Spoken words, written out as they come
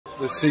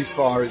the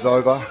ceasefire is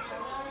over,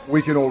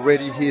 we can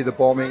already hear the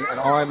bombing, and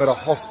I'm at a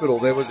hospital.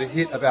 There was a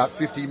hit about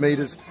 50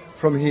 metres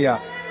from here.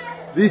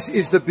 This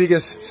is the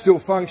biggest still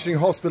functioning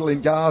hospital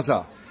in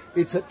Gaza.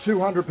 It's at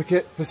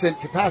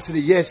 200% capacity.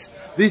 Yes,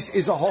 this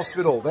is a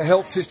hospital. The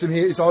health system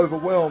here is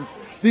overwhelmed.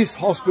 This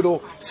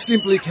hospital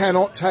simply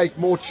cannot take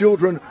more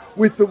children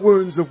with the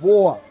wounds of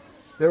war.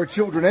 There are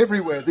children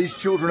everywhere. These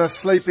children are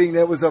sleeping.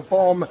 There was a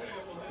bomb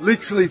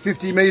literally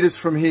 50 metres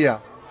from here.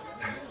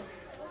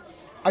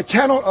 I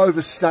cannot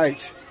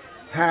overstate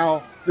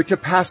how the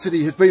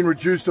capacity has been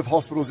reduced of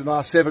hospitals in the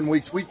last 7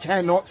 weeks. We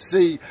cannot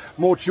see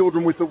more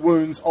children with the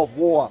wounds of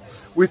war,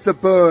 with the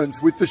burns,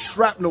 with the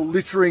shrapnel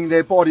littering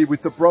their body,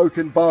 with the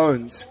broken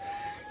bones.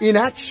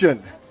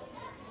 Inaction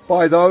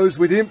by those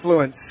with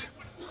influence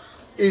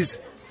is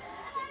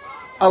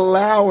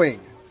allowing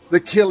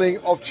the killing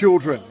of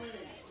children.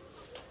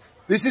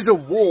 This is a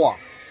war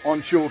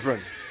on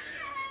children.